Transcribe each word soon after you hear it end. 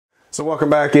So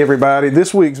welcome back everybody.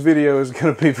 This week's video is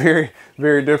going to be very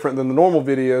different than the normal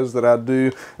videos that I do.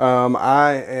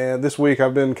 This week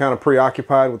I've been kind of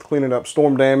preoccupied with cleaning up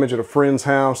storm damage at a friend's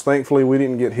house. Thankfully we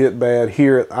didn't get hit bad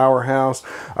here at our house.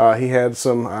 He had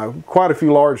some quite a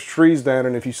few large trees down,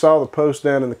 and if you saw the post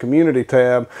down in the community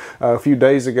tab a few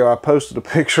days ago, I posted a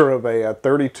picture of a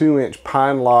 32-inch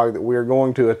pine log that we are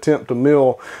going to attempt to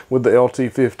mill with the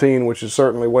LT15, which is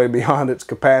certainly way beyond its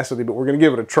capacity, but we're going to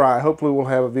give it a try. Hopefully we'll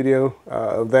have a video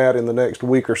of that in the next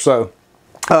week or so.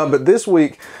 But this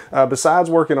week, besides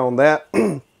working on that,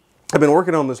 I've been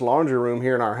working on this laundry room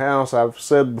here in our house. I've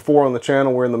said before on the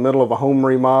channel we're in the middle of a home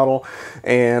remodel,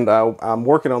 and I'm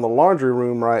working on the laundry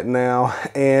room right now,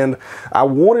 and I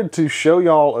wanted to show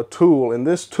y'all a tool, and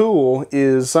this tool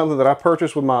is something that I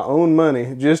purchased with my own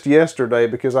money just yesterday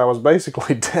because I was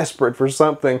basically desperate for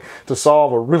something to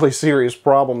solve a really serious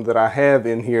problem that I have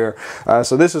in here.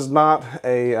 So this is not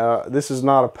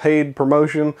a paid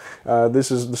promotion.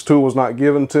 This tool was not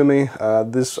given to me. I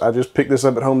just picked this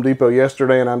up at Home Depot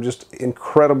yesterday, and I'm just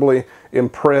incredibly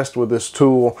impressed with this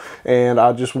tool, and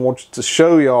I just want to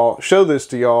show this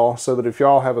to y'all so that if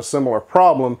y'all have a similar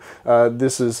problem,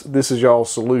 this is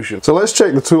y'all's solution. So let's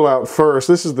check the tool out first.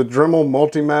 This is the Dremel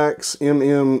Multi Max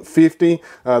MM50.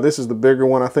 This is the bigger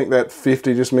one. I think that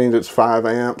 50 just means it's 5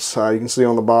 amps. You can see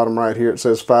on the bottom right here it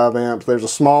says 5 amps. There's a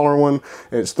smaller one,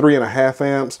 and it's 3.5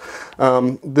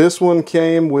 amps. This one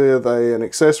came with an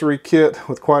accessory kit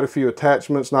with quite a few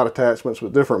attachments, not attachments,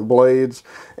 but different blades.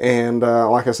 And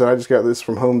like I said, I just got this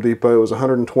from Home Depot. It was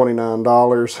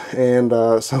 $129,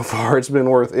 and so far it's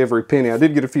been worth every penny. I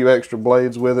did get a few extra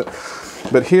blades with it,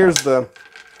 but here's the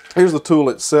tool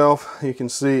itself. You can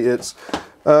see it's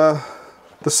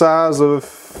the size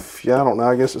of, I don't know,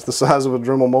 I guess it's the size of a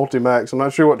Dremel Multi Max. I'm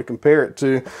not sure what to compare it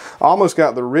to. I almost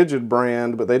got the Rigid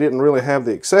brand, but they didn't really have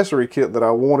the accessory kit that I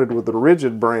wanted with the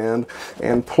Rigid brand.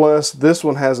 And plus, this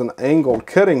one has an angled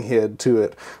cutting head to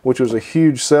it, which was a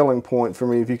huge selling point for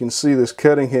me. If you can see, this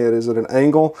cutting head is at an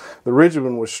angle. The Rigid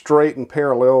one was straight and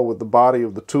parallel with the body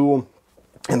of the tool.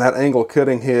 And that angle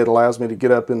cutting head allows me to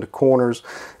get up into corners,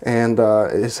 and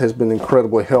it has been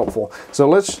incredibly helpful. So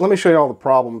let me show you all the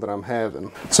problem that I'm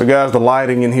having. So guys, the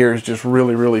lighting in here is just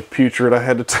really putrid. I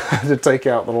had to take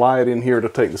out the light in here to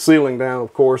take the ceiling down,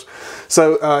 of course.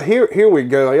 So here we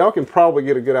go. Y'all can probably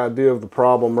get a good idea of the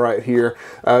problem right here.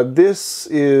 This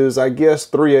is, I guess,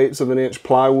 3/8 of an inch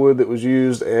plywood that was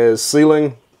used as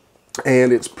ceiling,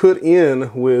 and it's put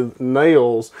in with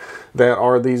nails that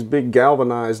are these big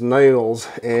galvanized nails,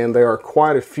 and there are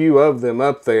quite a few of them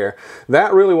up there.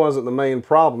 That really wasn't the main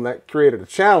problem. That created a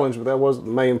challenge, but that wasn't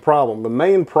the main problem. The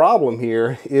main problem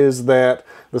here is that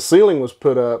the ceiling was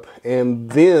put up,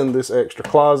 and then this extra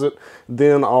closet,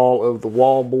 then all of the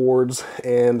wall boards,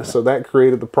 and so that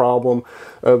created the problem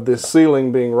of this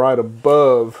ceiling being right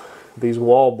above these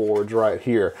wall boards right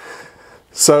here.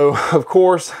 So, of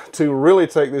course, to really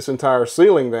take this entire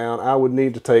ceiling down, I would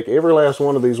need to take every last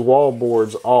one of these wall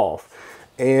boards off.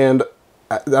 And,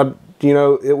 you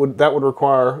know, that would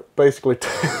require basically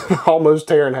almost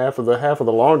tearing half of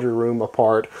the laundry room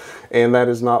apart, and that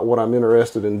is not what I'm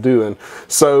interested in doing.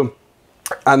 So,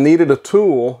 I needed a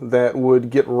tool that would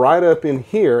get right up in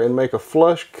here and make a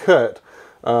flush cut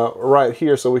right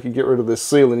here so we could get rid of this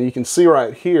ceiling. You can see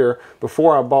right here,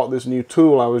 before I bought this new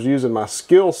tool, I was using my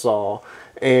skill saw,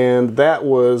 and that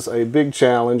was a big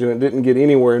challenge, and it didn't get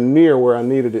anywhere near where I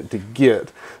needed it to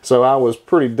get. So I was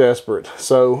pretty desperate.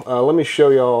 So let me show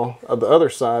y'all the other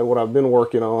side, what I've been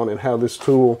working on, and how this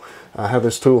tool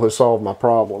has solved my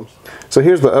problems. So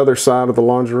here's the other side of the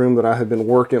laundry room that I have been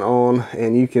working on,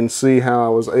 and you can see how I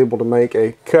was able to make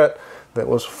a cut that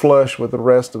was flush with the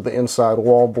rest of the inside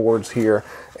wall boards here.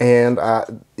 And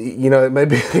you know, it may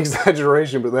be an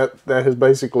exaggeration, but that has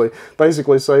basically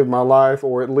saved my life,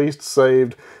 or at least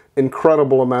saved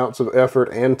incredible amounts of effort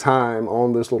and time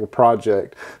on this little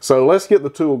project. So let's get the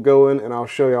tool going, and I'll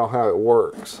show y'all how it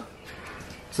works.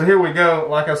 So here we go.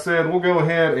 Like I said, we'll go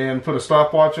ahead and put a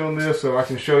stopwatch on this so I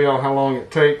can show y'all how long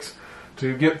it takes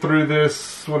to get through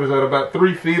this. What is that, about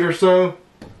 3 feet or so?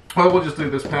 Well, we'll just do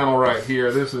this panel right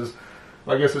here. This is,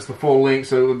 I guess it's the full length,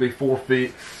 so it would be 4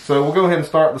 feet. So we'll go ahead and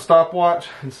start the stopwatch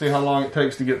and see how long it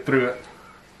takes to get through it.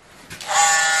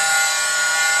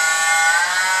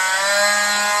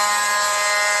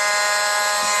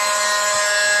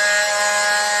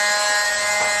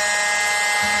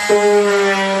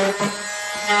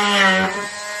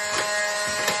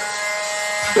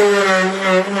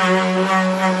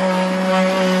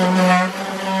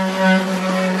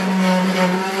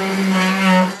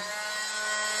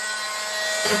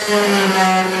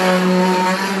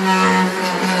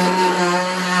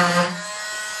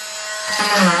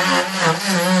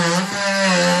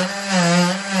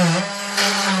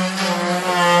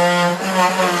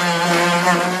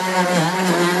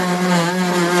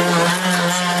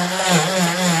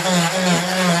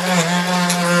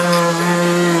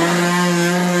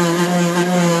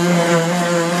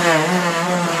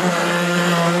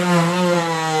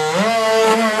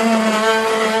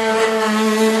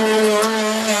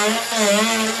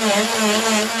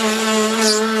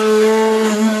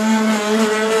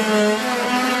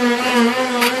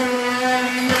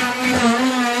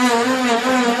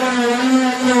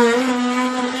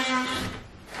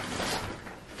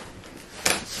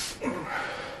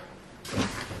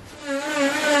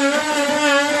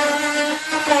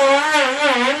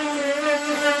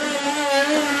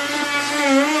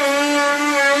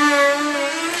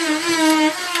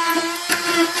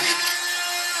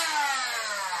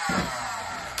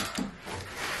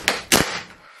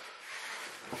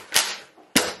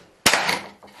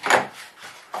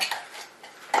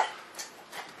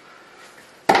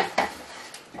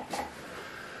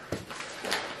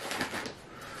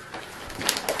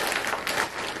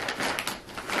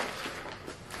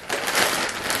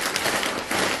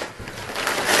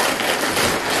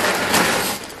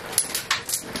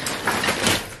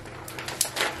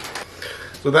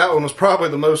 So that one was probably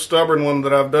the most stubborn one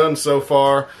that I've done so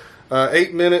far.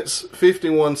 8 minutes,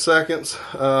 51 seconds,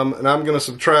 and I'm going to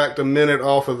subtract a minute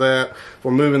off of that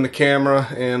for moving the camera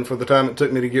and for the time it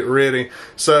took me to get ready.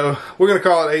 So we're going to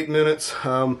call it 8 minutes.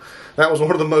 That was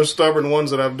one of the most stubborn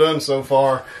ones that I've done so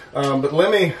far. But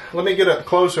let me get up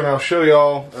closer and I'll show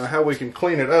y'all how we can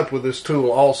clean it up with this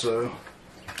tool also.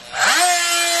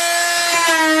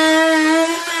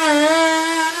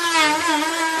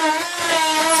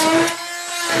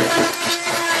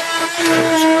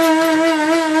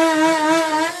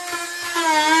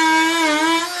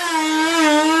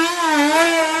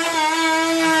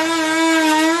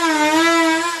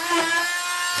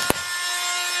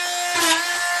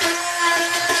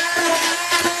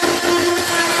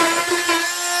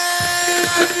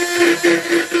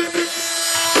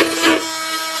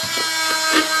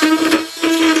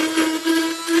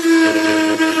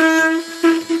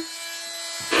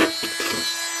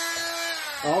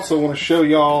 I also want to show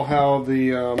y'all how how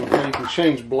you can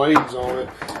change blades on it.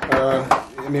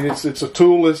 I mean, it's a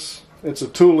toolless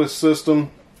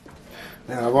system.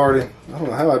 Now I don't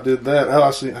know how I did that. Oh,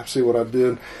 I see what I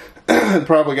did. It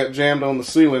probably got jammed on the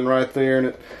ceiling right there, and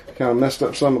it kind of messed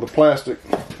up some of the plastic.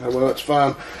 Well, that's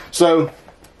fine. So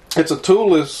it's a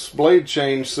toolless blade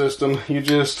change system. You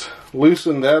just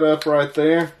loosen that up right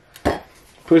there,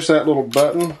 push that little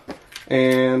button,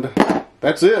 and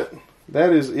that's it.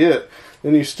 That is it.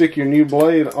 Then you stick your new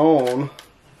blade on,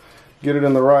 get it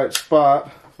in the right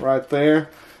spot right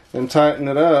there, and tighten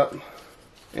it up,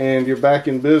 and you're back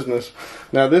in business.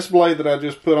 Now this blade that I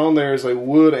just put on there is a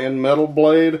wood and metal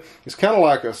blade. It's kind of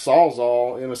like a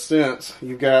Sawzall in a sense.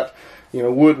 You've got, you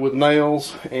know, wood with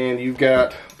nails, and you've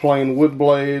got plain wood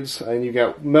blades, and you've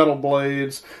got metal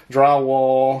blades,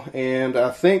 drywall, and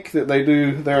I think that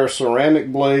there are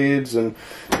ceramic blades and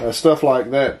stuff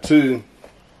like that too.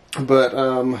 But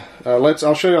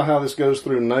I'll show you how this goes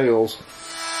through nails.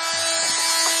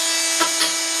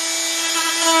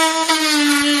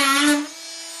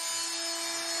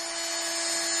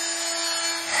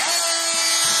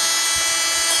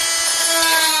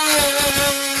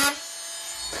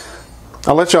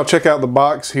 I'll let y'all check out the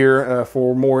box here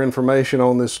for more information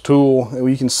on this tool.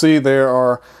 You can see there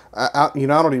are, I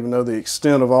don't even know the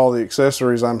extent of all the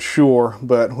accessories, I'm sure,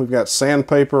 but we've got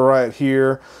sandpaper right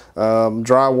here,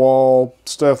 drywall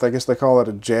stuff. I guess they call it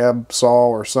a jab saw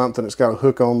or something. It's got a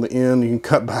hook on the end. You can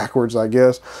cut backwards, I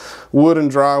guess. Wood and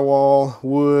drywall,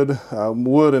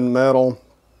 wood and metal,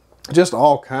 just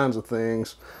all kinds of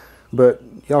things. But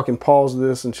y'all can pause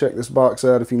this and check this box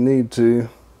out if you need to.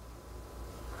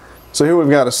 So here we've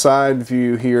got a side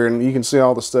view here, and you can see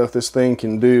all the stuff this thing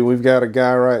can do. We've got a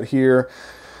guy right here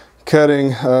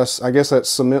cutting, I guess that's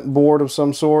cement board of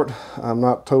some sort. I'm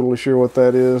not totally sure what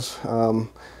that is.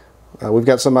 We've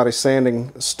got somebody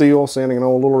sanding steel, sanding an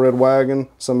old Little Red Wagon,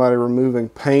 somebody removing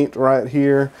paint right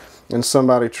here, and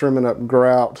somebody trimming up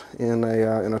grout in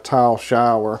a tile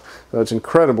shower. So it's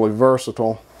incredibly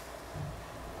versatile.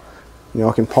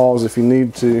 Y'all can pause if you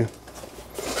need to.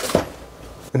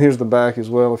 And here's the back as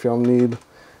well if y'all need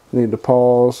to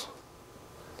pause.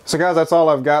 So guys, that's all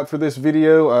I've got for this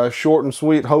video. Short and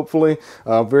sweet, hopefully.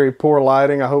 Very poor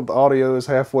lighting. I hope the audio is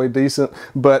halfway decent.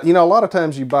 But you know, a lot of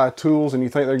times you buy tools and you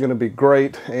think they're going to be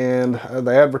great, and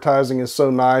the advertising is so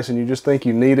nice and you just think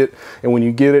you need it, and when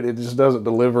you get it, it just doesn't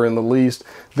deliver in the least.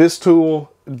 This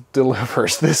tool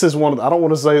delivers. This is one of the, I don't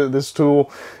want to say that this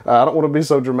tool, I don't want to be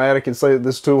so dramatic and say that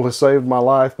this tool has saved my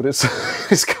life, but it's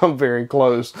it's come very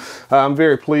close. I'm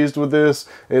very pleased with this.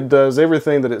 It does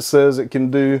everything that it says it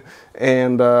can do,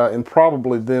 and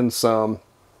probably then some.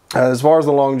 As far as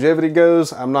the longevity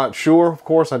goes, I'm not sure. Of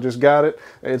course, I just got it.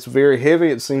 It's very heavy.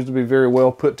 It seems to be very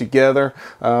well put together.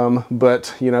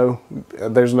 But you know,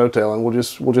 there's no telling. We'll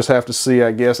just have to see,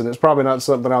 I guess. And it's probably not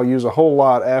something I'll use a whole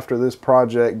lot after this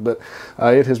project. But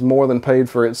it has more than paid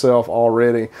for itself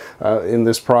already in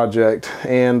this project.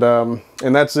 And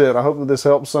that's it. I hope that this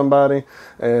helps somebody.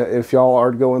 If y'all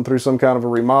are going through some kind of a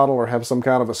remodel or have some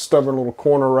kind of a stubborn little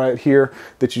corner right here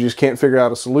that you just can't figure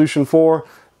out a solution for,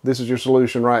 this is your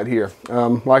solution right here.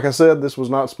 Like I said, this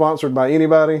was not sponsored by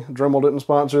anybody. Dremel didn't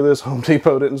sponsor this. Home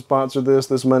Depot didn't sponsor this.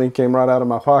 This money came right out of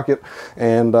my pocket,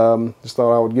 and just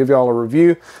thought I would give y'all a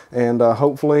review, and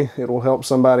hopefully it will help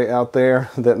somebody out there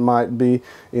that might be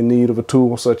in need of a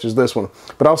tool such as this one.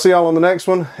 But I'll see y'all on the next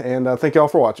one, and thank y'all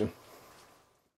for watching.